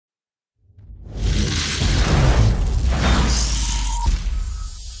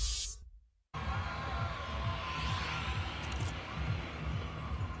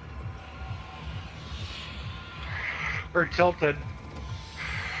sniper tilted.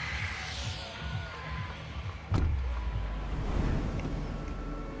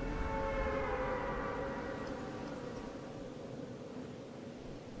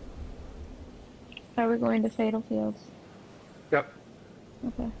 Are we going to Fatal Fields? Yep.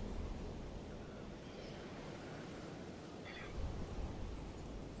 Okay.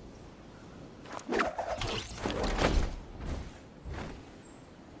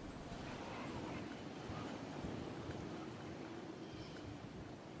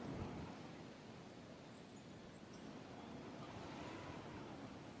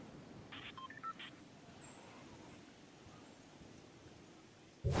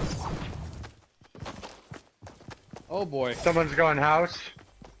 Oh boy. Someone's going house.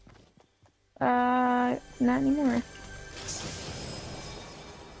 Not anymore.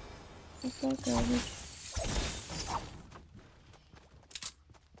 What's that garbage?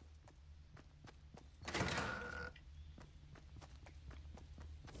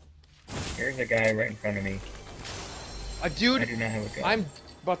 There's a guy right in front of me. Dude, I do not have a gun. I'm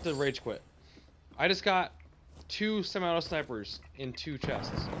about to rage quit. I just got 2 semi-auto snipers in 2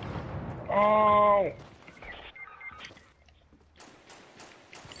 chests. Oh!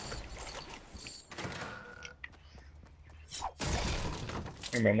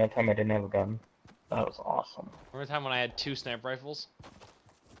 Remember that time I didn't have a gun? That was awesome. Remember the time when I had 2 sniper rifles?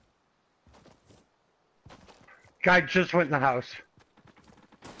 Guy just went in the house.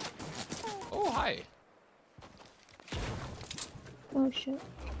 Oh, hi. Oh shit.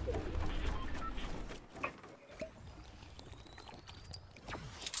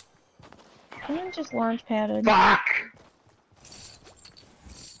 Someone just launch padded. Fuck!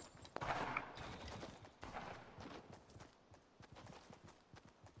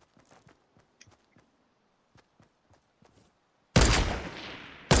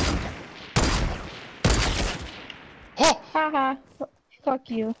 Oh! Haha. Fuck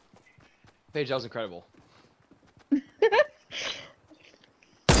you. Paige, that was incredible.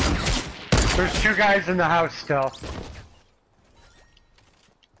 There's 2 guys in the house still.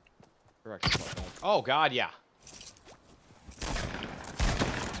 Correct. Oh god, yeah.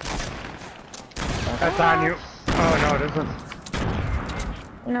 That's on you. Oh no, it isn't.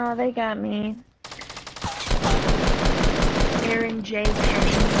 No, they got me. Aaron J.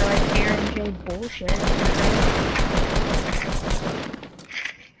 Jennings are like Aaron J. bullshit.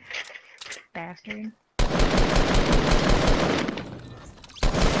 Bastard.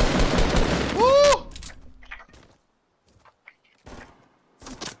 Woo!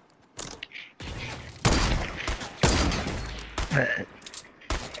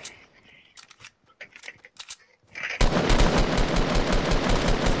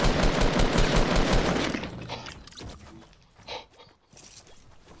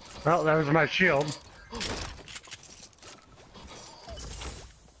 Well, that was my shield.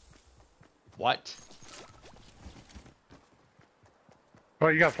 What?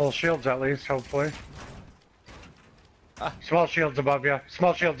 Well, you got full shields at least, hopefully. Ah. Small shields above you.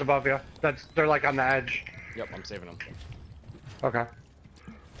 Small shields above you. They're like on the edge. Yep, I'm saving them. Okay.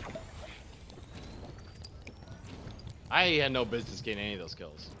 I had no business getting any of those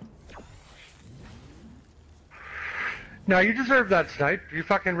kills. No, you deserve that snipe. You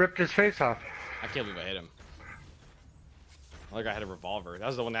fucking ripped his face off. I can't believe I hit him. Like I had a revolver. That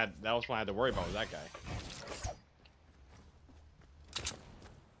was the one that was one I had to worry about, was that guy.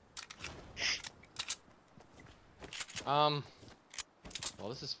 Well,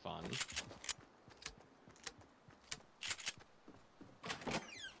 this is fun.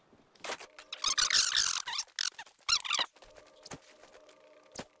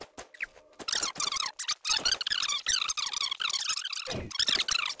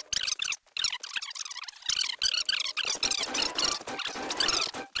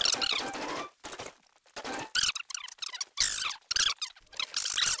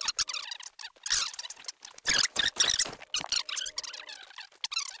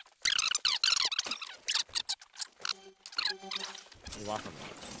 You walk from me.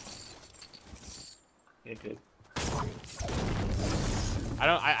 It did.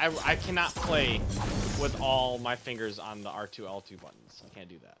 I cannot play with all my fingers on the R2, L2 buttons. I can't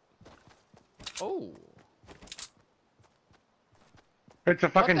do that. Oh. It's a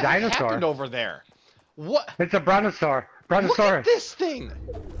fucking What the heck dinosaur. happened over there? What? It's a brontosaur. Look at Brontosaurus. this thing!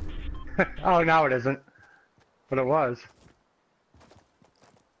 Oh, now it isn't. But it was.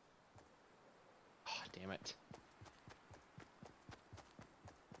 Oh, damn it.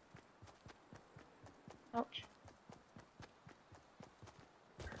 Ouch.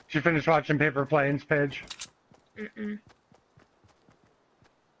 Did you finish watching Paper Planes, Paige? Mm-mm.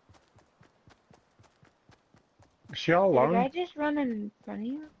 she all Did the guy alone? just run in front of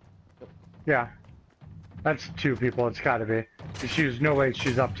you? Yeah. That's 2 people, it's gotta be. She's no way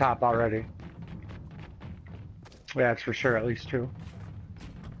she's up top already. Yeah, that's for sure, at least 2.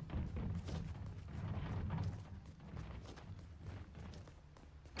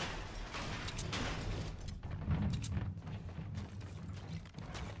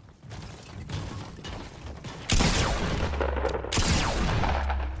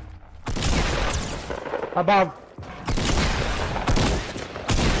 Above.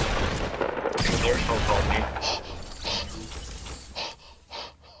 They're so salty.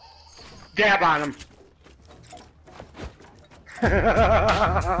 Dab on him.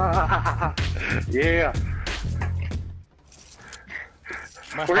 Yeah.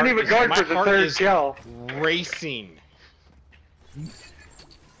 We're not even going for the 3rd kill. Racing.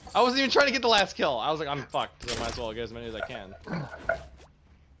 I wasn't even trying to get the last kill. I was like, I'm fucked, so I might as well get as many as I can.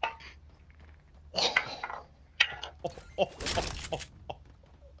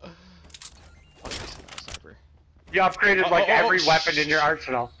 Sniper. You upgraded like every weapon in your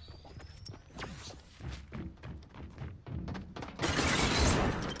arsenal.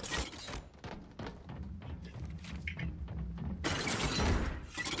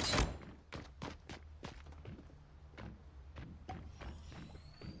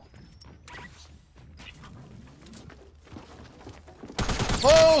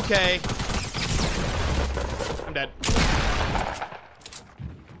 Okay. I'm dead.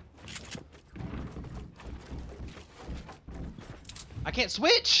 I can't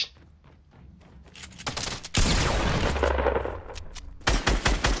switch.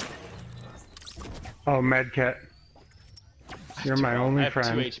 Oh, medkit. You're my only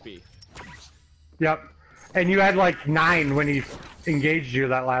friend. I have 2 HP. Yep. And you had like 9 when he engaged you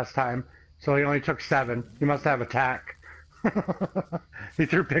that last time, so he only took 7. You must have attack. He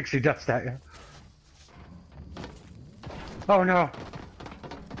threw pixie dust at you. Oh no.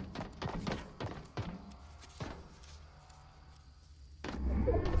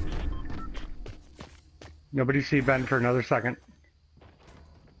 Nobody see Ben for another second.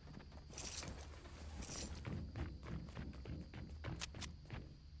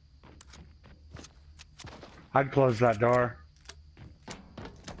 I'd close that door.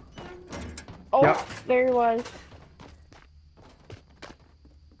 Oh, Yep. there he was.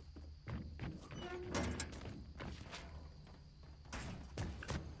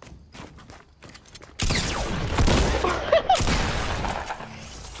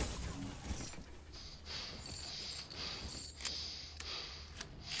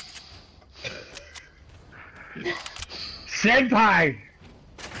 Senpai!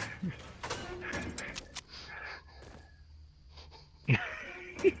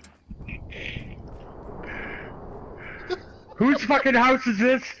 Whose fucking house is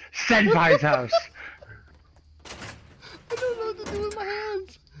this? Senpai's house. I don't know what to do with my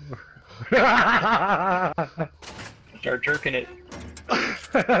hands. Start jerking it.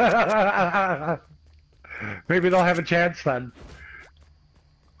 Maybe they'll have a chance then.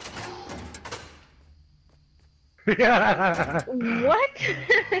 What?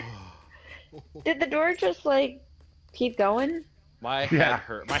 Did the door just like keep going? My head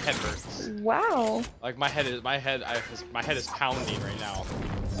hurt. My head hurts. Wow. Like my head is pounding right now.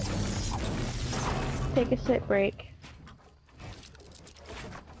 Take a sit break.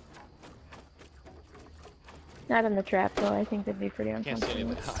 Not in the trap though. I think that'd be pretty I can't see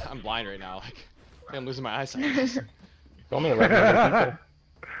uncomfortable. anything. I'm blind right now. Like I think I'm losing my eyesight. There's only 11 other people.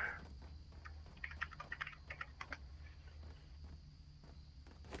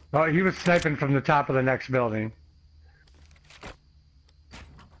 Oh, he was sniping from the top of the next building.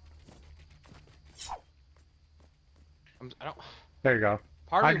 I don't. There you go.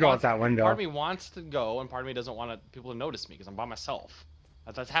 Part of I'd me go wants, out that window. Part of me wants to go, and part of me doesn't want people to notice me because I'm by myself.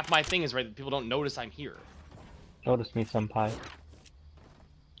 That's half my thing is right. People don't notice I'm here. Notice me, senpai.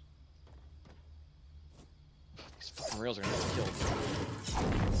 These fucking rails are gonna get killed.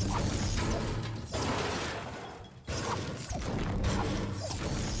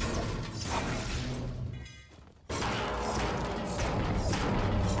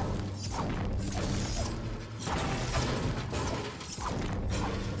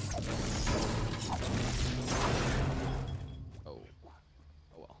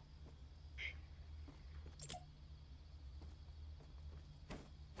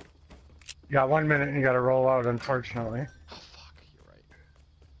 You got 1 minute and you gotta roll out, unfortunately. Oh fuck, you're right.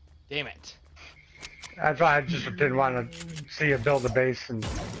 Damn it. That's why I just didn't want to see you build a base and...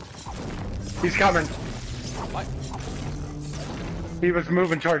 He's coming. What? He was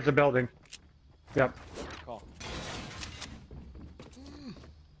moving towards the building. Yep. Call.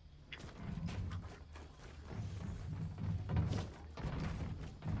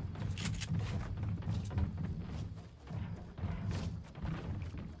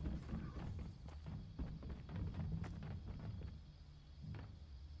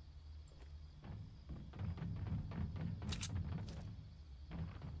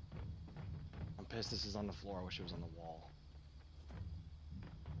 pissed this is on the floor. I wish it was on the wall.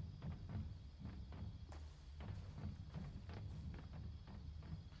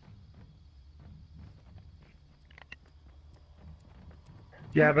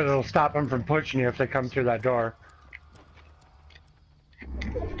 Yeah, but it'll stop them from pushing you if they come through that door.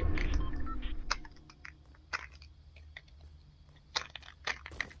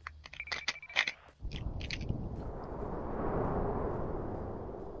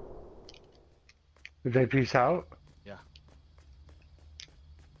 Did they peace out? Yeah.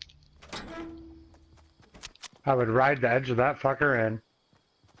 I would ride the edge of that fucker in.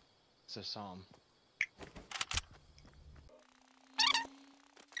 So saw him.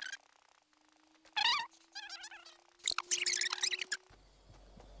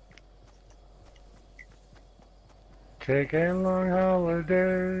 Take a long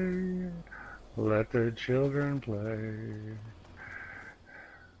holiday, let the children play.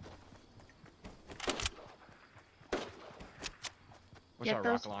 What's Get our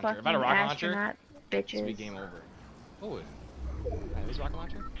those rocket launcher? If I fucking had a rocket launcher, astronaut this would be bitches. game over. Oh, I use rocket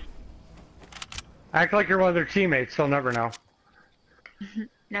launcher? Act like you're one of their teammates, they'll never know.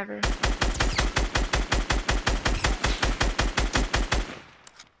 Never.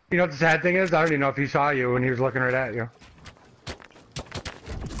 You know what the sad thing is? I don't even know if he saw you when he was looking right at you.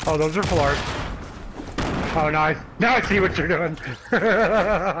 Oh, those are floors. Oh, now I see what you're doing.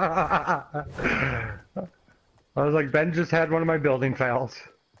 I was like, Ben just had one of my building fails.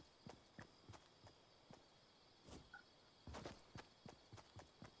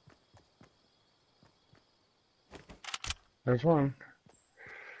 There's one.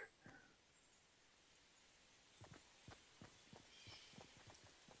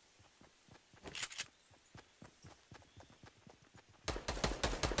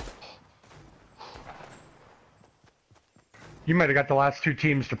 You might have got the last two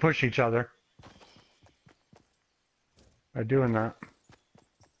teams to push each other by doing that.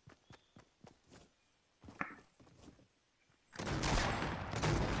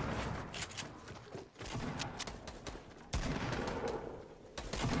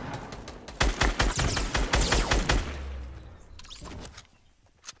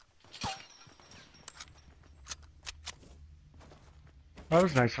 That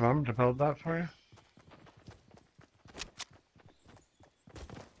was nice of him to build that for you.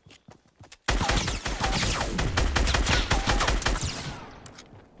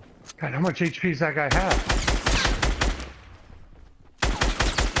 God, how much HP does that guy have?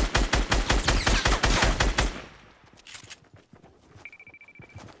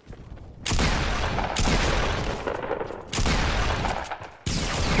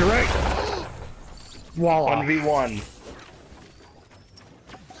 You're right. Wall off. 1v1.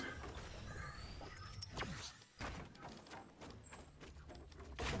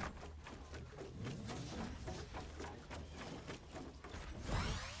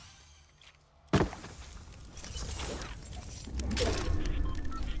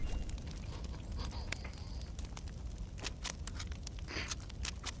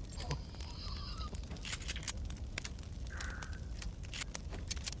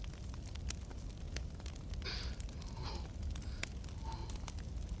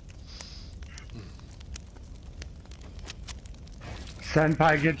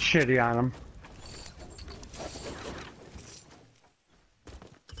 Senpai gets shitty on him.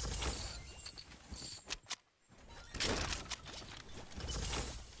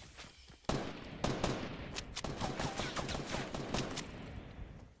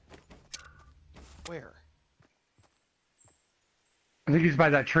 Where? I think he's by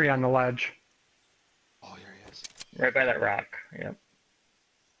that tree on the ledge. Oh, here he is. Right by that rock. Yep.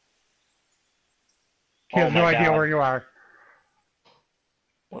 He has Oh no my idea God. where you are.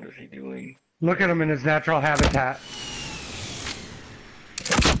 What is he doing? Look at him in his natural habitat.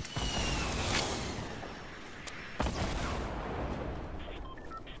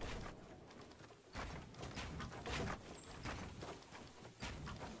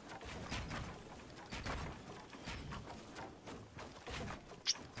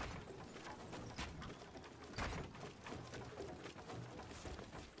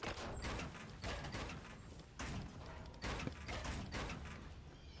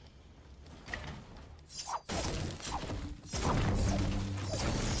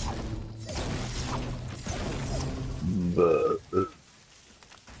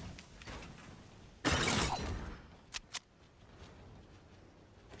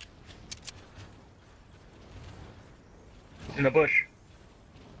 He's in the bush.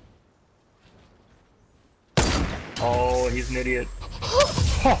 Oh, he's an idiot.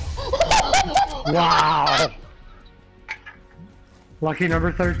 Wow. Lucky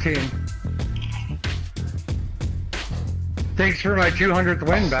number 13. Thanks for my 200th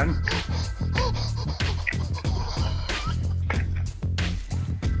win, Ben.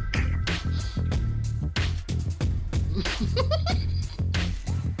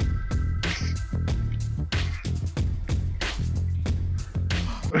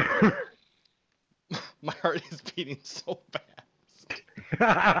 My heart is beating so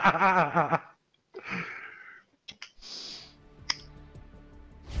fast.